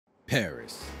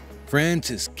Paris,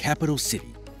 France's capital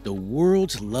city, the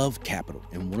world's love capital,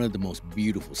 and one of the most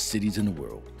beautiful cities in the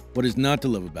world. What is not to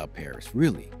love about Paris,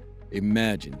 really?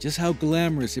 Imagine just how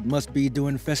glamorous it must be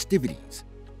during festivities.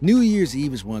 New Year's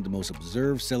Eve is one of the most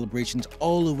observed celebrations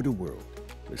all over the world,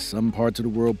 with some parts of the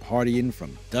world partying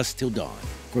from dusk till dawn.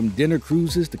 From dinner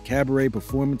cruises to cabaret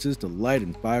performances to light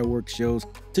and fireworks shows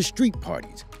to street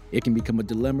parties, it can become a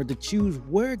dilemma to choose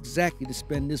where exactly to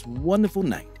spend this wonderful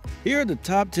night. Here are the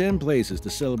top 10 places to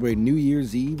celebrate New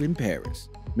Year's Eve in Paris.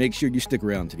 Make sure you stick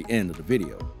around to the end of the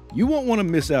video. You won't want to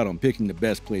miss out on picking the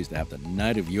best place to have the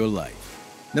night of your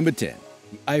life. Number 10.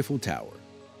 The Eiffel Tower.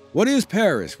 What is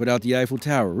Paris without the Eiffel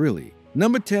Tower, really?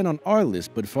 Number 10 on our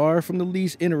list, but far from the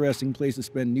least interesting place to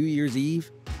spend New Year's Eve,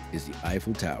 is the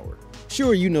Eiffel Tower.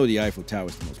 Sure, you know the Eiffel Tower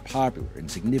is the most popular and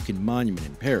significant monument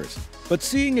in Paris, but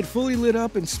seeing it fully lit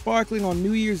up and sparkling on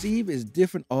New Year's Eve is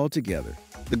different altogether.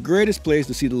 The greatest place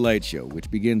to see the light show, which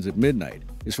begins at midnight,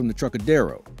 is from the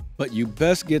Trocadero, but you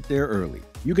best get there early.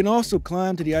 You can also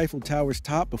climb to the Eiffel Tower's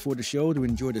top before the show to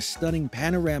enjoy the stunning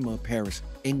panorama of Paris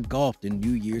engulfed in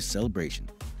New Year's celebration.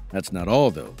 That's not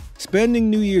all, though. Spending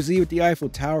New Year's Eve at the Eiffel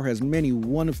Tower has many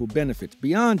wonderful benefits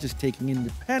beyond just taking in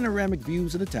the panoramic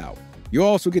views of the tower. You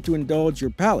also get to indulge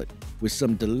your palate with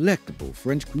some delectable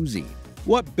French cuisine.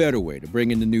 What better way to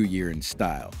bring in the new year in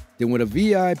style than with a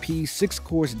VIP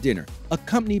 6-course dinner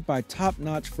accompanied by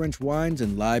top-notch French wines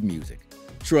and live music?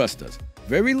 Trust us,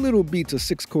 very little beats a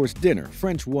 6-course dinner,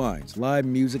 French wines, live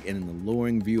music, and an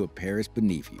alluring view of Paris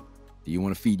beneath you. Do you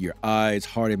want to feed your eyes,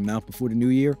 heart, and mouth before the new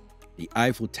year? The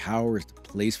Eiffel Tower is the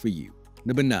place for you.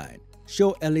 Number 9.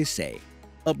 Champs-Élysées.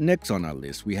 Up next on our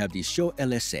list, we have the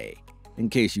Champs-Élysées. In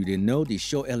case you didn't know, the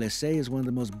Champs-Élysées is one of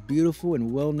the most beautiful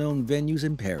and well-known venues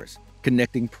in Paris,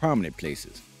 connecting prominent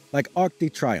places like Arc de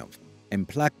Triomphe and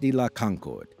Plaque de la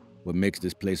Concorde. What makes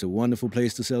this place a wonderful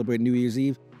place to celebrate New Year's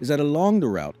Eve is that along the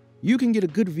route, you can get a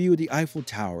good view of the Eiffel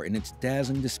Tower and its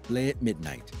dazzling display at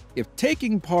midnight. If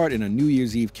taking part in a New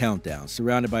Year's Eve countdown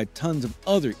surrounded by tons of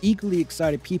other equally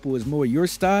excited people is more your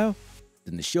style,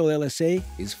 then the Champs-Élysées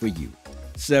is for you.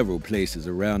 Several places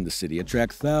around the city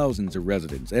attract thousands of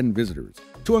residents and visitors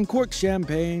to uncork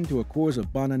champagne to a course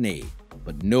of bon année,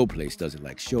 but no place does it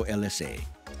like Champs-Élysées.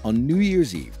 On New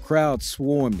Year's Eve, crowds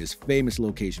swarm this famous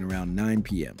location around 9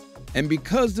 p.m. And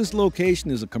because this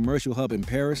location is a commercial hub in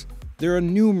Paris, there are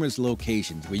numerous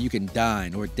locations where you can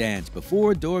dine or dance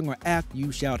before, during, or after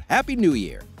you shout Happy New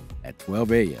Year at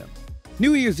 12 a.m.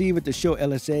 New Year's Eve at the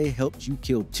Champs-Élysées helps you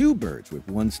kill 2 birds with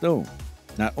 1 stone.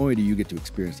 Not only do you get to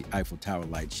experience the Eiffel Tower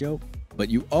light show, but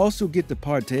you also get to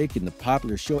partake in the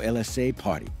popular Champs-Élysées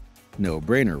party. No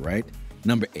brainer, right?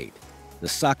 Number 8. The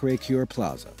Sacré-Cœur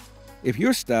Plaza. If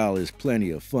your style is plenty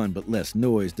of fun but less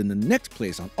noise, then the next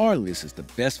place on our list is the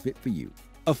best fit for you.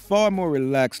 A far more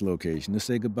relaxed location to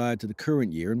say goodbye to the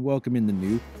current year and welcome in the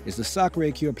new is the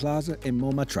Sacré-Cœur Plaza in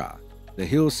Montmartre. The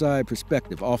hillside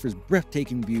perspective offers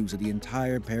breathtaking views of the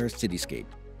entire Paris cityscape,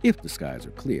 if the skies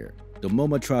are clear. The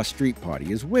Montmartre street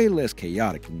party is way less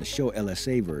chaotic than the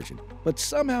Champs-Élysées version, but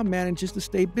somehow manages to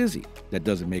stay busy. That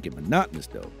doesn't make it monotonous,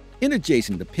 though. In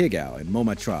adjacent to Pigalle and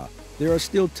Montmartre, there are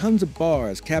still tons of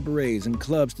bars, cabarets, and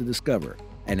clubs to discover.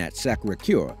 And at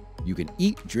Sacré-Cœur, you can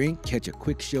eat, drink, catch a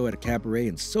quick show at a cabaret,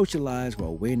 and socialize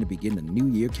while waiting to begin the New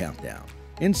Year countdown.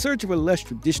 In search of a less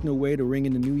traditional way to ring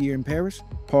in the New Year in Paris,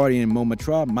 partying in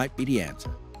Montmartre might be the answer.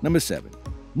 Number 7.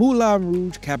 Moulin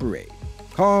Rouge Cabaret.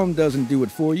 Calm doesn't do it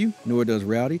for you, nor does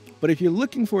rowdy, but if you're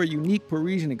looking for a unique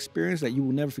Parisian experience that you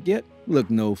will never forget,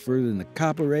 look no further than the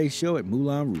cabaret show at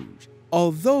Moulin Rouge.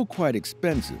 Although quite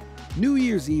expensive, New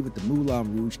Year's Eve at the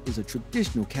Moulin Rouge is a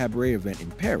traditional cabaret event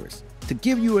in Paris. To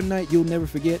give you a night you'll never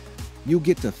forget, you'll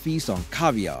get to feast on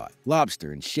caviar,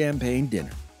 lobster, and champagne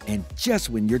dinner. And just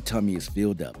when your tummy is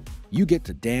filled up, you get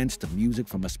to dance to music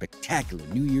from a spectacular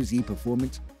New Year's Eve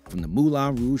performance from the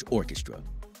Moulin Rouge Orchestra.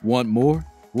 Want more?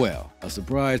 Well, a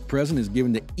surprise present is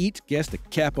given to each guest to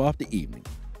cap off the evening.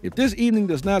 If this evening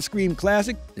does not scream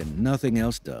classic, then nothing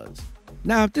else does.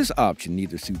 Now, if this option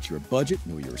neither suits your budget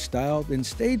nor your style, then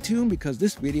stay tuned because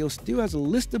this video still has a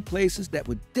list of places that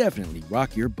would definitely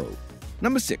rock your boat.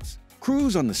 Number 6.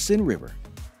 Cruise on the Seine River.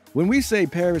 When we say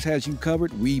Paris has you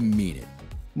covered, we mean it.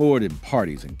 More than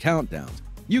parties and countdowns,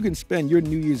 you can spend your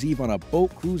New Year's Eve on a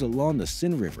boat cruise along the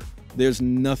Seine River. There's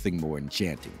nothing more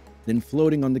enchanting than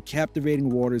floating on the captivating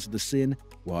waters of the Seine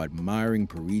while admiring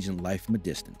Parisian life from a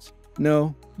distance.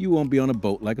 No, you won't be on a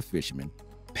boat like a fisherman.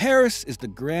 Paris is the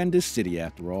grandest city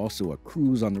after all, so a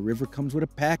cruise on the river comes with a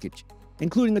package,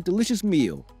 including a delicious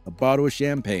meal, a bottle of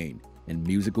champagne, and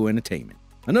musical entertainment.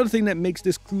 Another thing that makes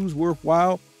this cruise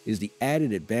worthwhile is the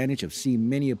added advantage of seeing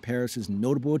many of Paris's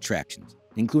notable attractions,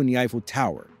 including the Eiffel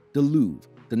Tower, the Louvre,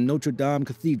 the Notre Dame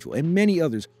Cathedral, and many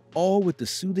others, all with the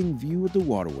soothing view of the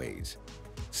waterways.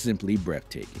 Simply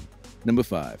breathtaking. Number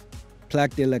 5.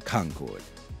 Plaque de la Concorde.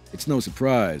 It's no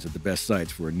surprise that the best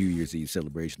sites for a New Year's Eve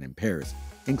celebration in Paris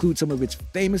include some of its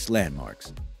famous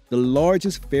landmarks. The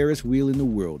largest Ferris wheel in the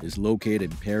world is located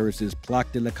in Paris's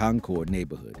Plaque de la Concorde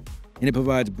neighborhood, and it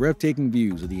provides breathtaking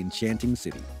views of the enchanting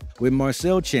city. When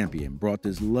Marcel Champion brought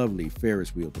this lovely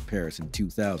Ferris wheel to Paris in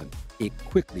 2000, it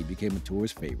quickly became a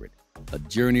tourist favorite. A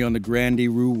journey on the Grande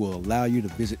Rue will allow you to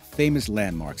visit famous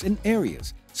landmarks and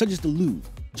areas such as the Louvre,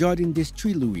 Jardin des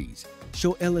Tuileries,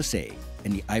 Champs-Élysées,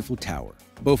 and the Eiffel Tower.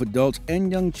 Both adults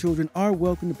and young children are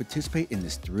welcome to participate in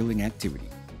this thrilling activity.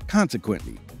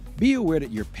 Consequently, be aware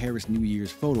that your Paris New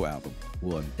Year's photo album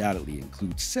will undoubtedly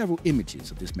include several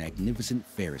images of this magnificent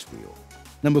Ferris wheel.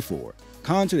 Number 4.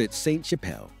 Concert at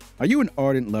Sainte-Chapelle. Are you an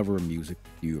ardent lover of music?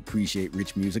 Do you appreciate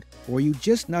rich music? Or are you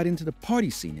just not into the party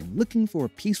scene and looking for a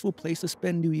peaceful place to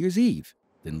spend New Year's Eve?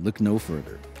 Then look no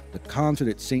further. The concert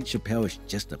at Sainte-Chapelle is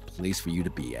just a place for you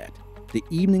to be at. The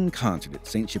evening concert at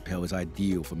Sainte-Chapelle is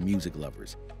ideal for music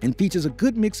lovers and features a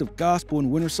good mix of gospel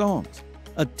and winter songs.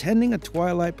 Attending a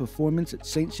twilight performance at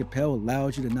Sainte-Chapelle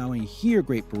allows you to not only hear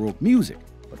great Baroque music,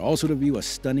 but also to view a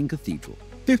stunning cathedral.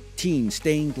 15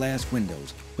 stained glass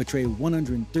windows portray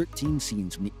 113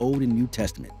 scenes from the Old and New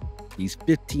Testament. These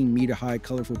 15-meter-high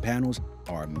colorful panels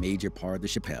are a major part of the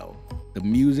chapelle. The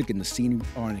music and the scenery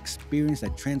are an experience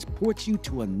that transports you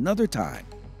to another time.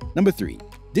 Number 3.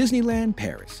 Disneyland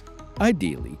Paris.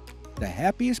 Ideally, the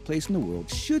happiest place in the world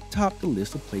should top the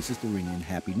list of places to ring in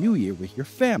Happy New Year with your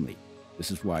family.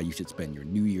 This is why you should spend your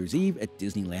New Year's Eve at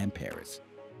Disneyland Paris.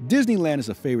 Disneyland is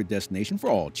a favorite destination for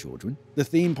all children. The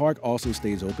theme park also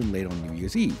stays open late on New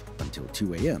Year's Eve until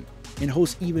 2 a.m. and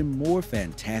hosts even more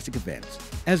fantastic events.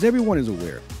 As everyone is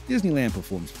aware, Disneyland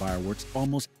performs fireworks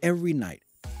almost every night.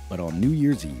 But on New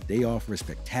Year's Eve, they offer a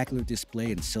spectacular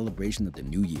display and celebration of the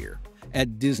new year.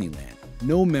 At Disneyland,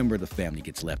 no member of the family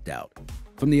gets left out.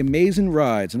 From the amazing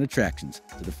rides and attractions,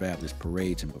 to the fabulous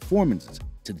parades and performances,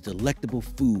 to the delectable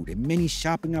food and many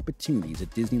shopping opportunities at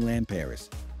Disneyland Paris,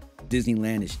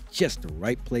 Disneyland is just the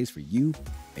right place for you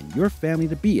and your family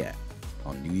to be at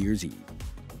on New Year's Eve.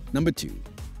 Number 2.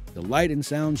 The Light and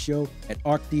Sound Show at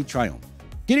Arc de Triomphe.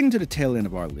 Getting to the tail end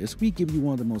of our list, we give you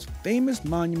one of the most famous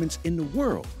monuments in the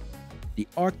world, the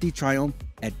Arc de Triomphe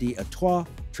at the Étoile,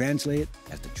 translated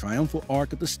as the Triumphal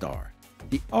Arc of the Star.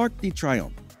 The Arc de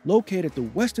Triomphe, located at the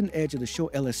western edge of the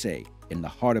Champs-Élysées in the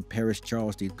heart of Paris'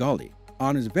 Charles de Gaulle,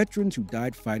 honors veterans who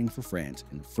died fighting for France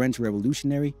in the French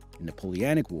Revolutionary and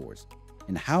Napoleonic Wars,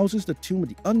 and houses the tomb of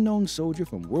the unknown soldier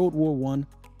from World War I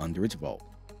under its vault.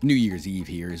 New Year's Eve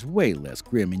here is way less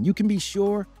grim, and you can be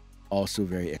sure, also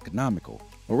very economical.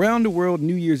 Around the world,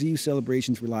 New Year's Eve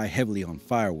celebrations rely heavily on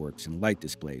fireworks and light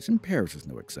displays, and Paris is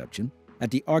no exception. At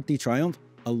the Arc de Triomphe,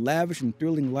 a lavish and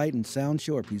thrilling light and sound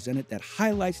show are presented that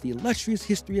highlights the illustrious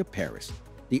history of Paris.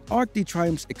 The Arc de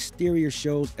Triomphe's exterior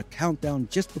shows a countdown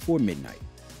just before midnight.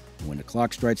 And when the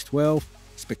clock strikes 12,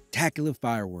 spectacular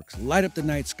fireworks light up the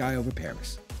night sky over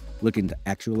Paris. Looking to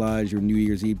actualize your New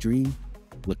Year's Eve dream?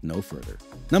 Look no further.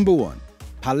 Number 1.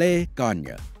 Palais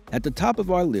Garnier. At the top of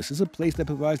our list is a place that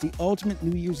provides the ultimate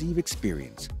New Year's Eve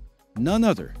experience. None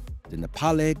other than the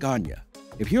Palais Garnier.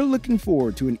 If you're looking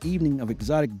forward to an evening of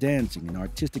exotic dancing and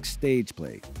artistic stage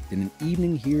play, then an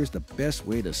evening here is the best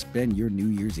way to spend your New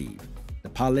Year's Eve. The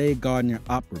Palais Garnier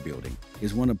Opera Building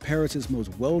is one of Paris's most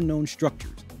well-known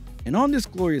structures, and on this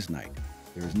glorious night,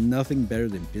 there is nothing better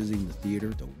than visiting the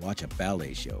theater to watch a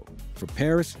ballet show. For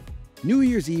Paris, New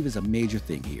Year's Eve is a major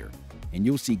thing here, and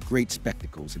you'll see great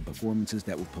spectacles and performances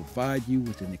that will provide you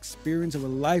with an experience of a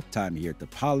lifetime here at the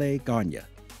Palais Garnier.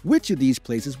 Which of these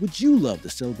places would you love to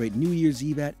celebrate New Year's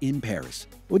Eve at in Paris?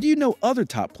 Or do you know other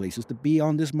top places to be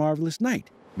on this marvelous night?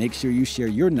 Make sure you share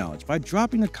your knowledge by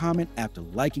dropping a comment after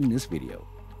liking this video.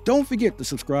 Don't forget to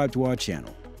subscribe to our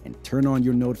channel and turn on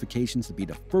your notifications to be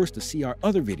the first to see our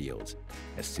other videos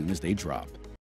as soon as they drop.